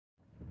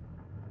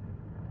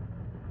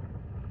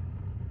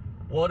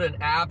What an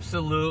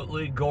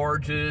absolutely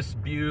gorgeous,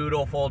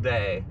 beautiful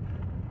day.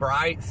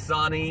 Bright,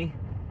 sunny,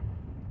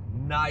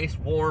 nice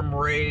warm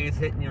rays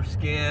hitting your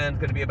skin.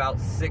 It's gonna be about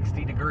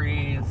 60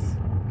 degrees.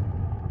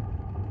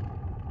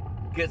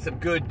 Get some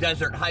good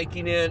desert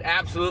hiking in.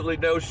 Absolutely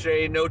no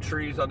shade, no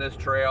trees on this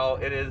trail.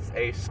 It is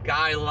a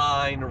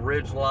skyline,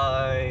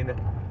 ridgeline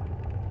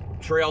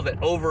trail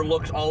that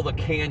overlooks all the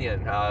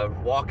canyon.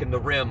 Walking the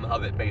rim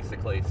of it,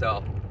 basically.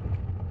 So,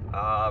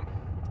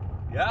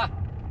 yeah.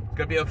 It's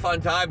gonna be a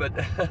fun time, but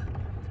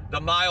the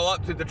mile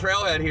up to the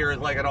trailhead here is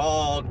like an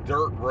all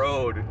dirt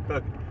road.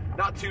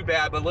 Not too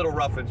bad, but a little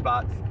rough in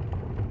spots.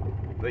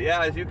 But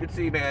yeah, as you can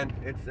see, man,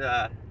 it's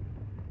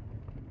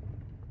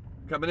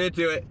coming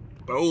into it.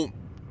 Boom.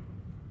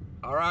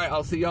 All right,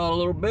 I'll see y'all in a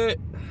little bit.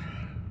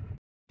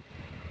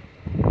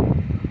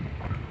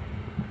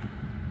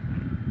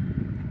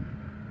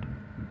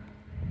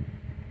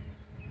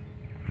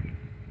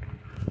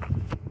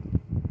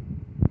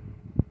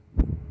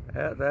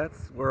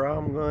 That's where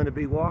I'm going to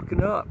be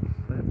walking up.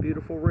 That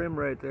beautiful rim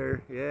right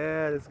there.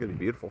 Yeah, this is going to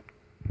be beautiful.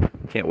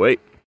 Can't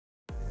wait.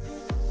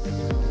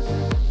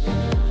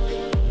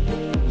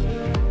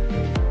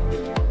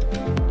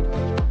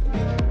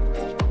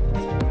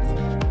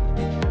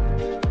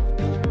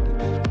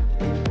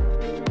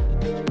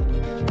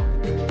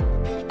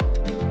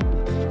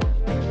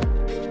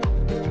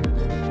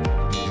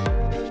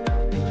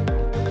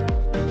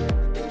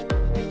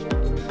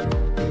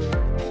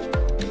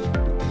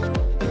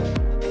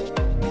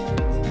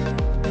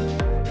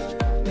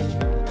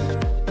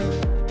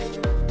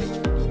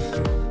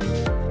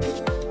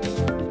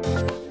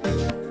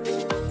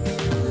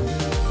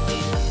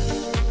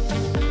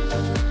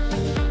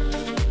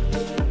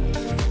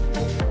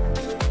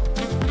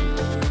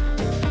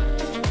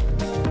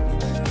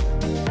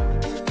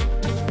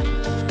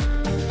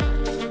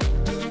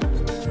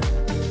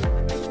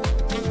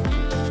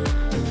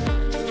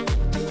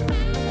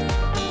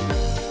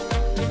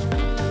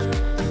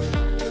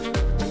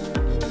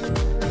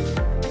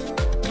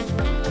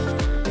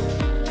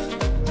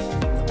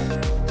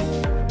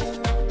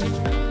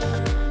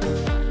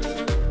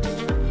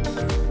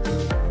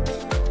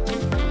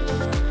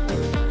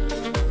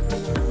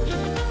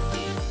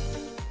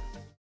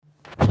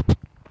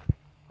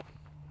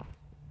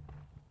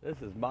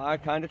 This is my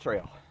kind of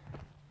trail.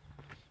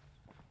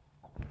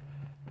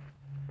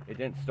 It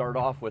didn't start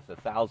off with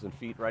 1,000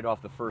 feet right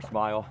off the first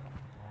mile.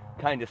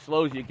 Kind of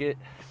slowly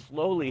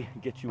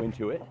get you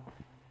into it.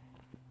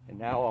 And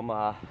now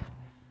I'm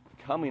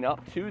coming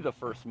up to the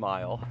first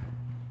mile,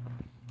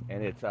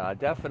 and it's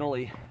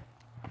definitely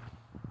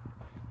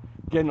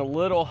getting a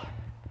little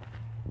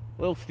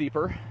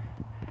steeper,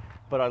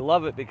 but I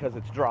love it because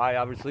it's dry,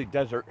 obviously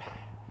desert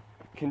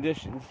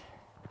conditions,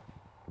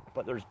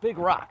 but there's big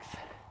rocks.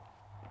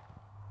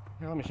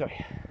 Here, let me show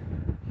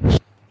you.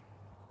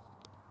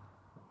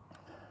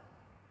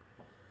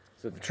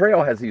 So the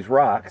trail has these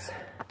rocks,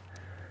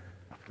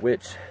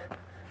 which,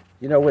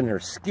 you know, when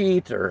they're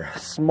skeet or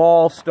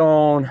small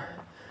stone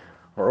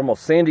or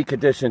almost sandy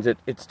conditions,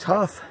 it's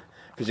tough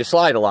because you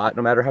slide a lot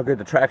no matter how good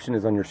the traction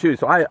is on your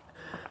shoes. So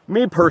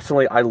me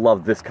personally, I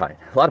love this kind.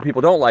 A lot of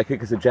people don't like it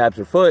because it jabs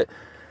their foot.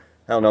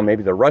 I don't know,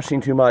 maybe they're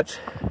rushing too much.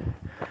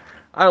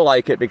 I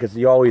like it because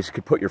you always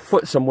could put your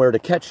foot somewhere to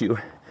catch you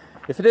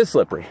if it is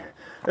slippery.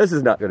 This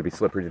is not going to be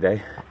slippery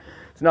today.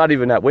 It's not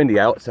even that windy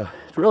out, so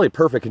it's really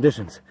perfect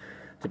conditions,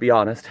 to be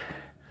honest.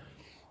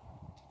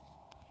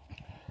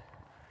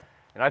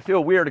 And I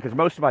feel weird because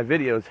most of my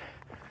videos,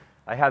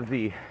 I have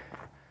the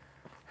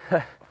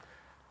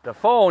the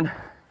phone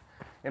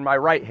in my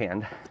right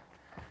hand,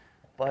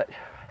 but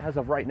as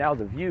of right now,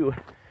 the view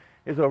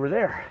is over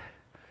there.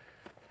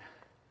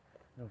 I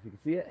don't know if you can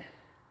see it.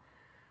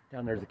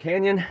 Down there's the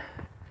canyon.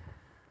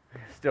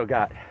 Still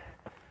got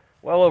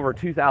well over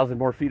 2,000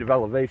 more feet of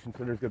elevation,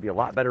 so there's going to be a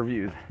lot better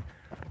views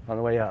on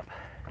the way up.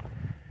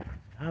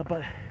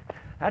 But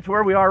that's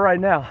where we are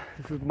right now.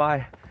 This is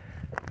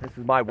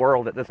my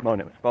world at this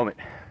moment.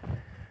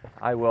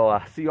 I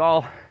will see you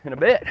all in a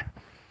bit.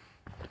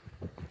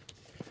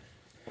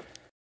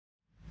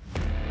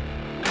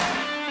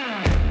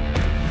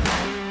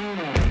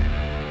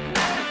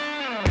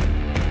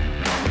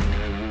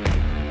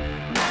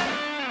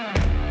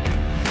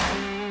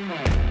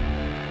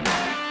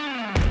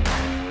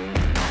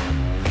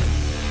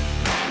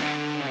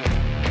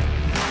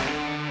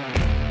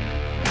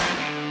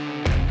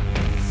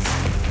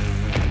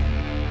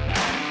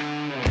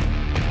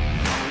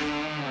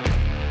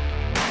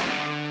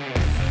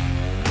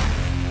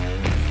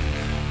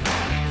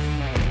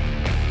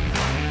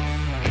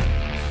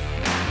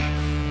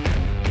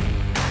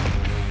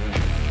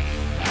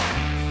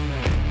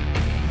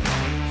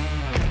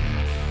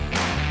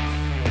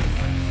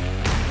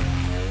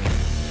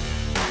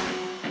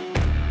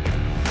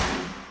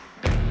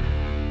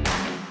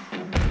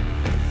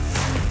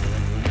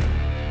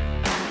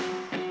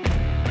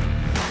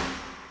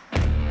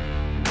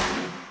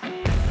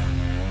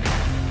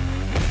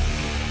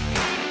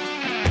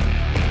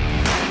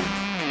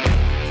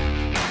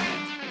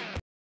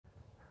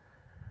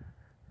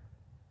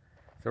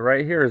 So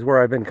right here is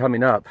where I've been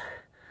coming up.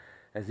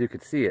 As you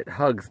can see, it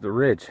hugs the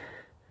ridge,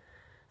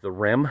 the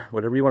rim,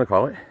 whatever you want to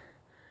call it,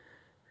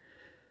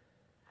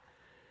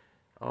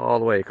 all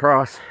the way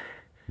across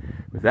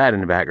with that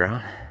in the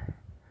background.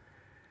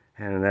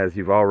 And as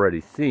you've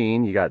already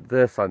seen, you got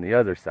this on the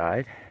other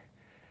side.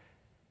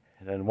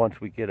 And then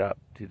once we get up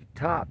to the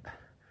top,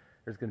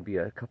 there's going to be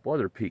a couple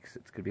other peaks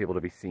that's going to be able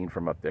to be seen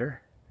from up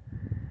there.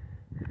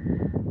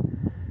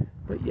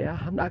 But yeah,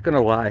 I'm not going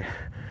to lie,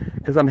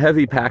 because I'm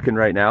heavy packing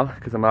right now,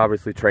 because I'm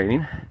obviously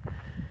training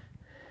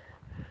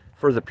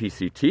for the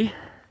PCT.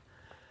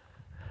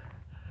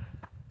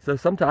 So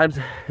sometimes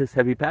this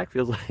heavy pack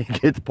feels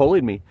like it's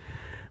pulling me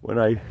when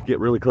I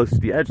get really close to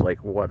the edge,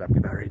 like what I'm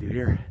about ready to do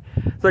here.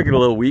 So I get a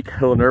little weak,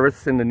 a little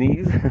nervous in the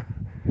knees,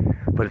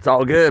 but it's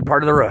all good,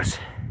 part of the rush.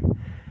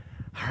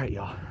 All right,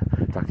 y'all,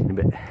 talk to you in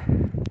a bit.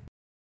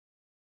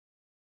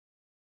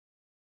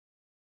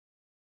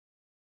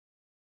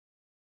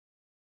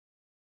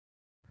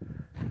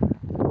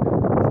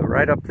 So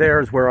right up there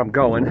is where I'm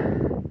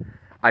going,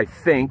 I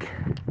think.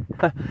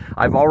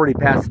 I've already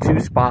passed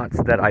 2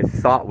 spots that I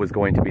thought was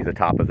going to be the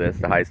top of this,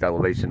 the highest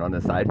elevation on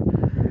this side,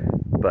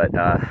 but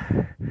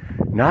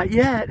not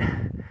yet.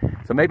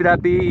 So maybe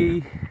that'd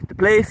be the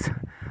place.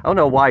 I don't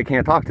know why I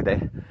can't talk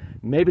today.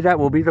 Maybe that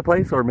will be the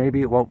place, or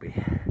maybe it won't be.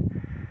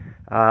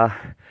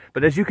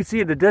 But as you can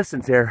see in the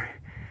distance here,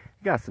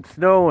 you got some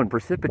snow and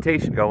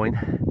precipitation going.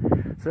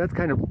 So that's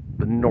kind of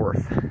the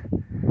north,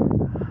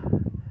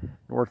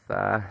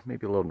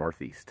 maybe a little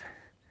northeast.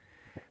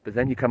 But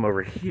then you come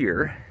over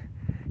here,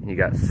 and you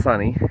got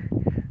sunny.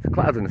 There's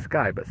clouds in the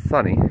sky, but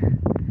sunny.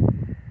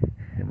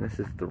 And this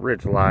is the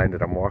ridge line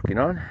that I'm walking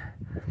on.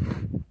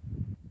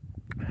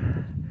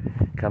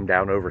 Come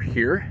down over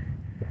here.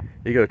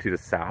 You go to the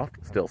south,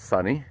 still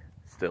sunny.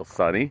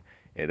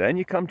 And then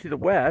you come to the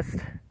west,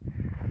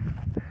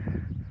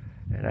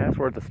 and that's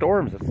where the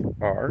storms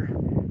are.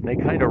 And they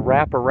kind of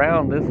wrap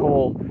around this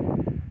whole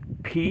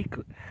peak,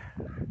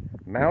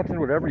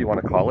 mountain, whatever you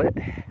want to call it,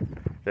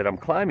 that I'm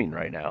climbing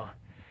right now.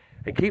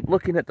 I keep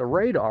looking at the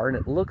radar, and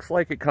it looks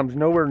like it comes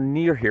nowhere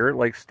near here. It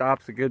like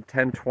stops a good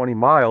 10-20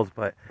 miles,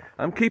 but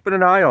I'm keeping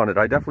an eye on it.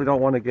 I definitely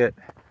don't want to get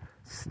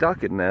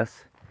stuck in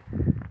this.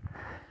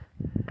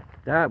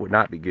 That would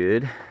not be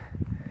good.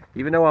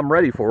 Even though I'm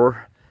ready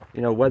for,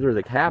 weather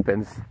that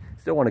happens,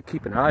 still want to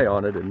keep an eye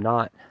on it and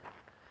not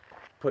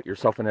put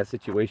yourself in that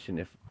situation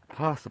if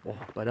possible.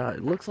 But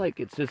it looks like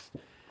it's just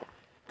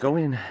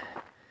coming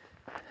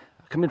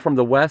from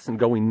the west and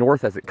going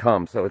north as it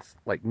comes. So it's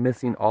like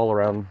missing all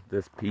around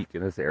this peak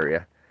in this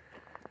area.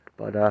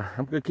 But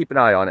I'm going to keep an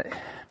eye on it.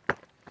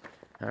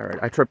 All right,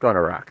 I tripped on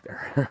a rock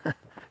there.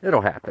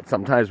 It'll happen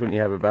sometimes when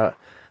you have about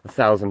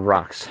 1,000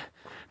 rocks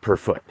per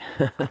foot.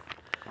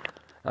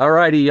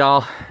 Alrighty,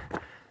 y'all.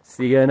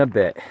 See you in a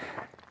bit.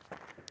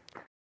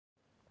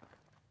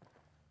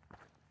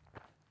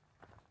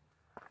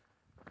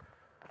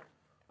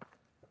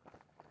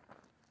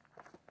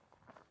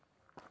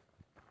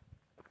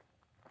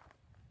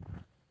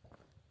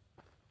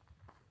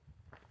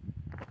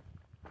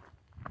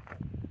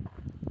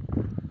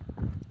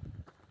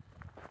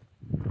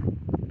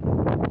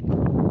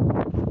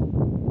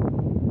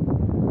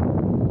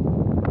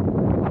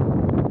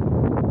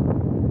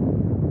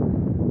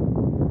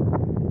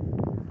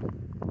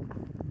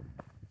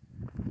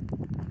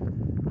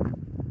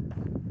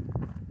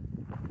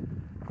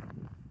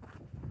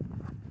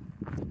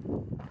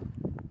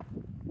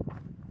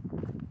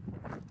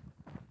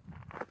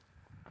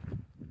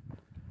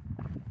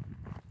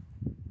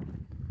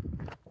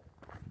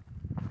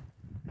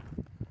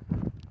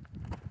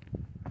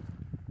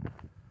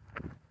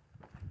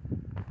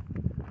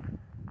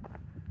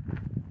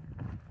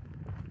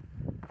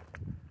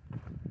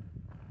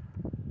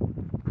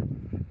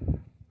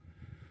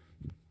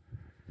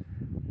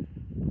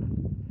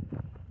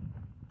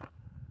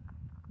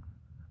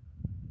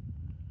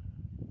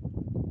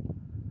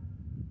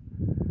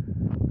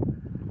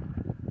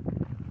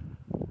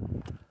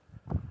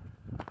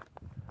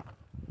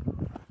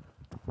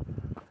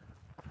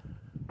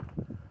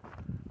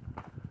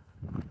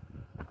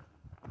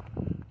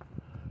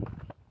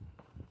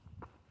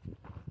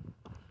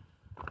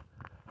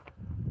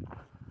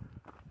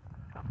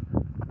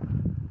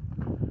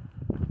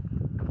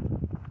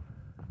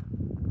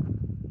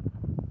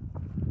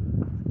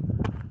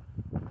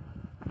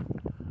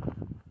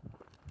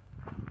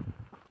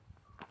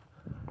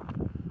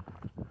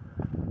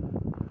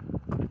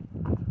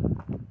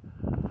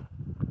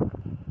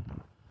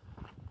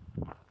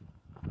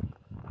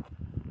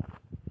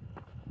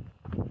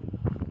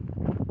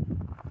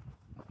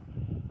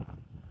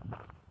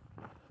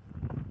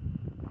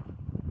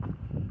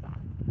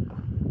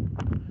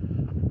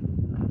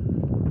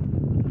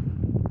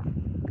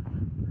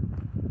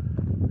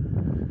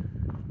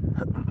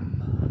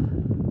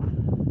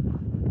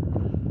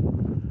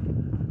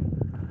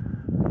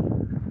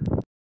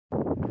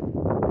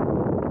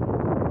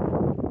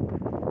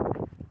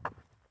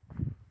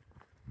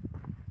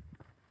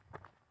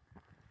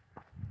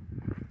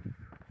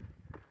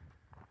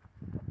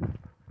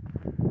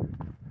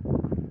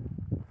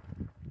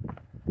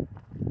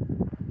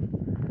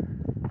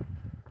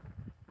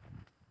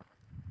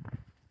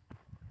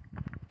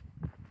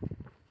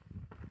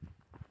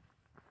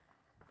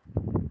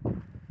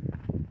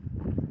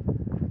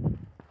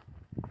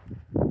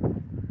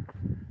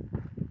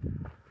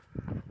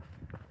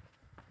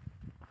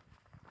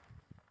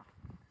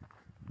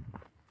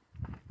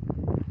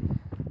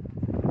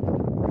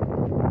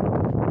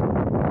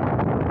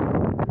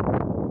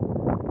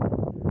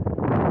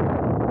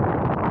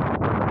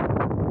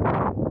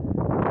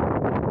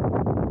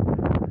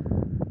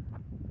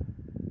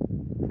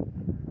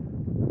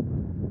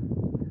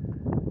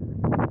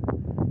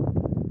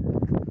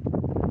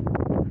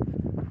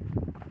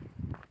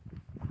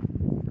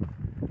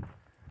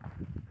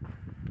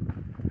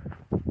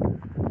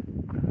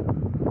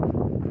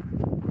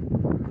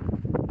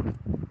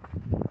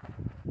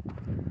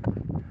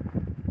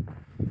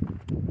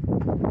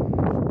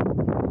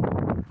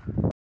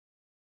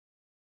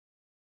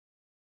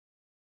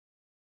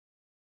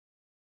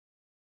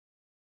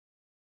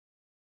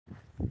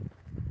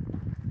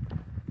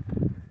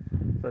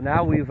 So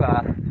now we've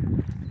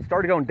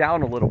started going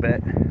down a little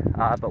bit,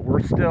 but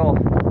we're still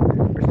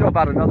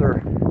about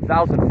another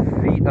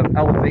 1,000 feet of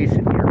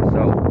elevation here.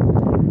 So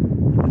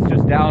it's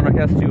just down, I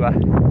guess,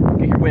 to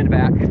get your wind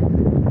back.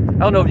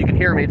 I don't know if you can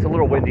hear me. It's a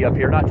little windy up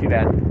here, not too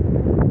bad.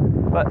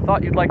 But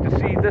thought you'd like to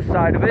see this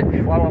side of it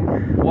while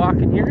I'm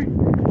walking here.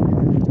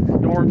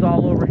 Storms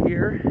all over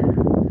here.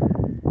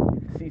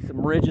 See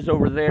some ridges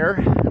over there.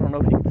 I don't know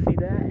if you can see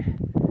that.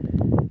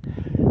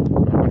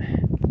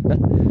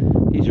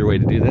 Easier way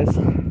to do this.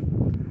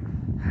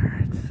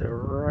 Alright, so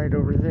right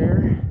over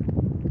there.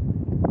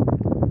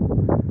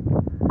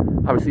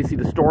 Obviously you see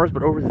the storms,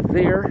 but over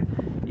there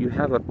you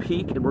have a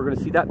peak, and we're going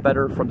to see that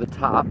better from the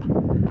top.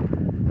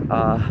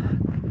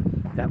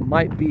 That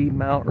might be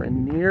Mount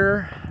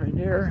Rainier right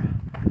there.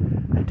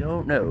 I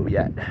don't know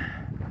yet.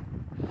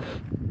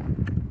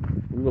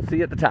 We will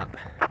see at the top.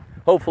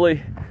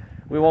 Hopefully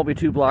we won't be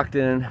too blocked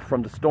in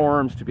from the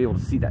storms to be able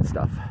to see that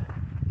stuff.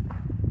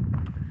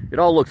 It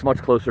all looks much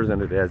closer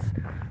than it is.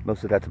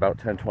 Most of that's about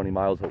 10-20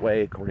 miles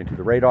away according to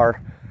the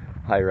radar.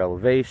 Higher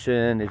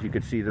elevation. As you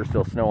can see, there's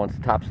still snow on the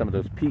top of some of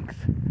those peaks.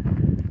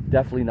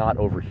 Definitely not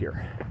over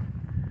here.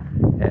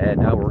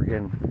 And now we're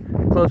getting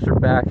closer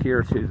back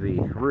here to the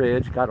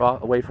ridge. Got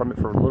away from it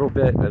for a little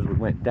bit as we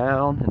went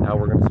down, and now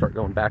we're going to start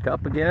going back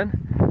up again.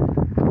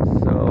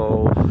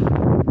 So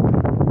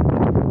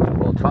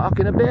we'll talk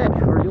in a bit,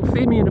 or you'll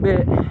see me in a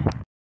bit.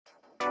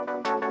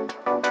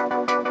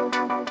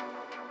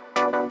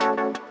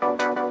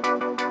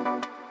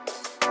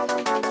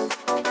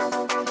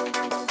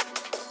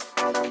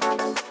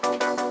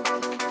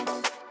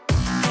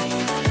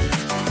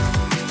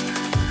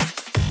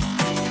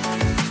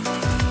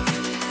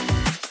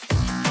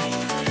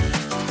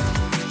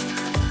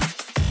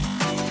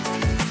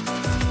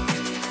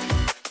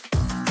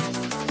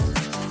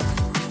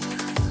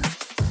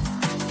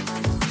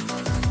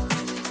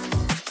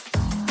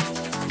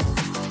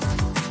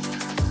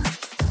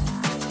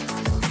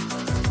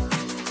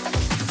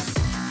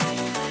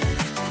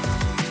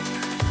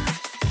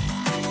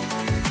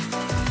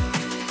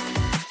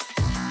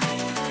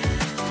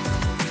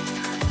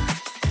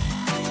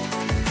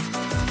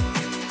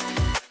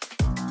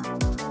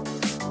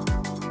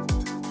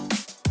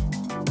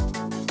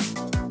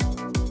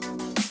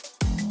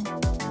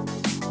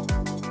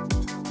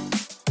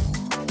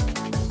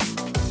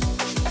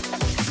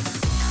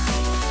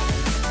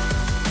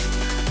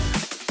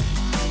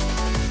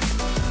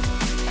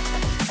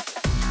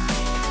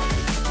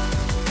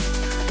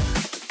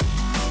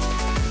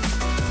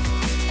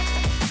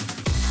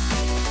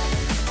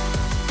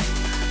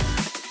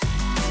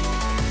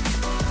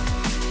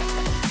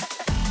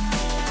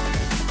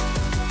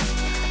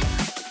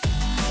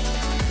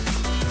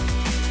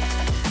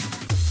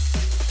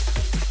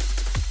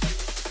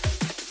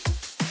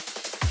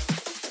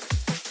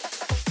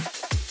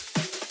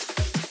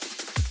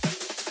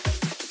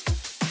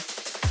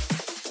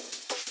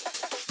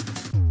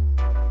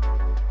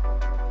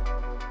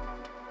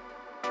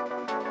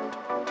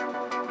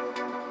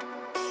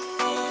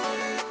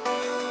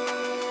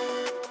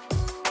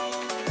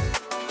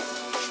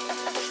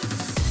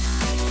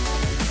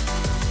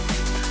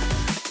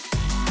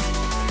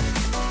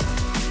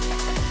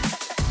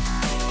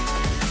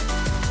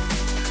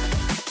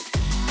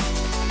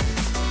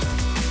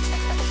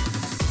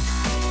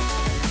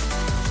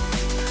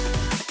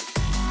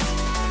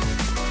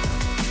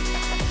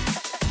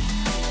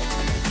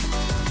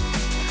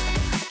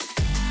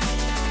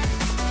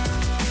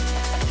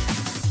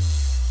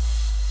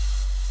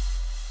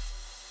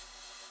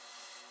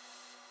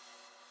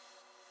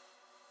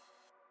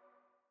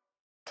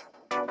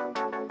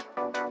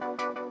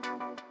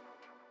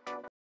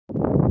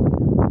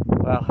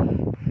 Wow,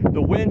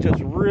 the wind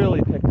just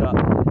really picked up.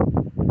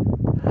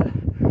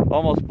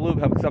 Almost blew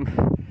me because I'm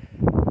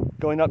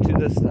going up to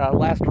this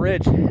last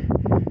ridge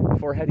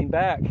before heading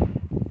back. I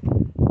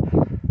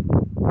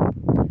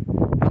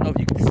don't know if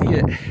you can see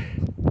it.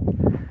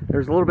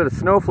 There's a little bit of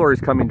snow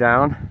flurries coming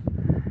down.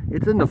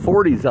 It's in the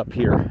 40s up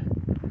here.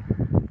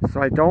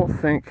 So I don't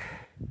think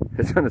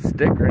it's going to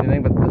stick or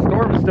anything, but the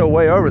storm is still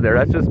way over there.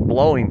 That's just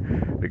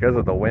blowing because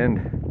of the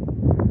wind.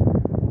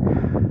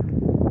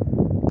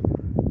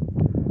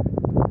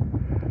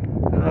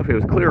 I don't know if it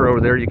was clear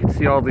over there. You can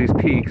see all these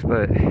peaks,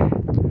 but not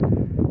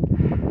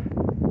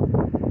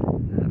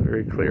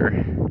very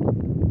clear.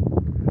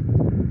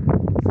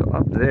 So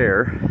up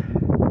there,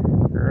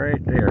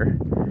 right there,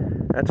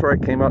 that's where I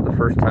came up the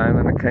first time,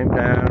 and I came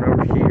down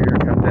over here,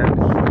 come down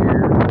to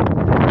here.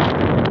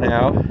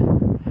 Now,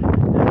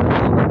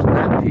 I'm up to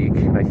that peak,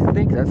 and I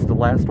think that's the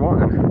last one.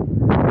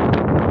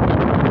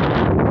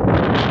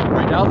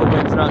 Right now the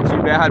wind's not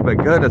too bad, but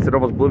goodness, it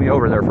almost blew me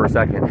over there for a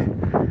second.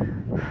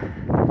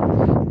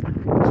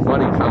 It's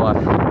funny how a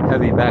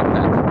heavy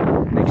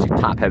backpack makes you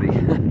top heavy.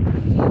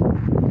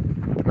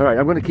 Alright,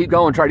 I'm going to keep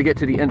going, try to get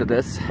to the end of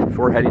this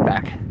before heading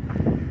back.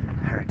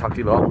 Alright, talk to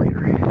you all later.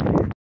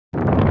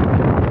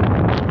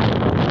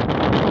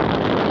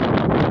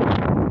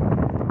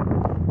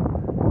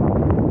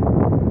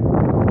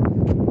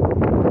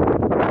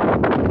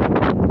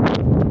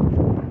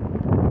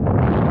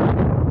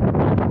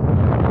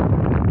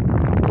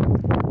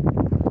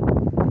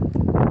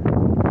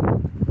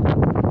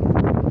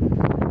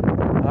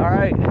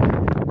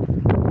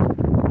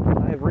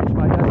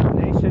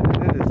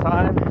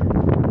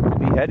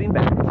 heading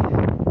back.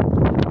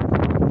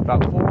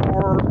 About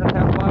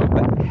 4.5 miles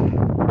back.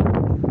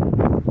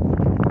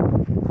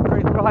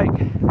 Great little hike.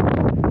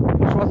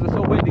 Wish it wasn't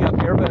so windy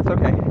up here, but it's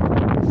okay.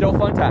 Still a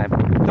fun time.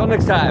 Until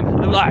next time,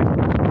 live life.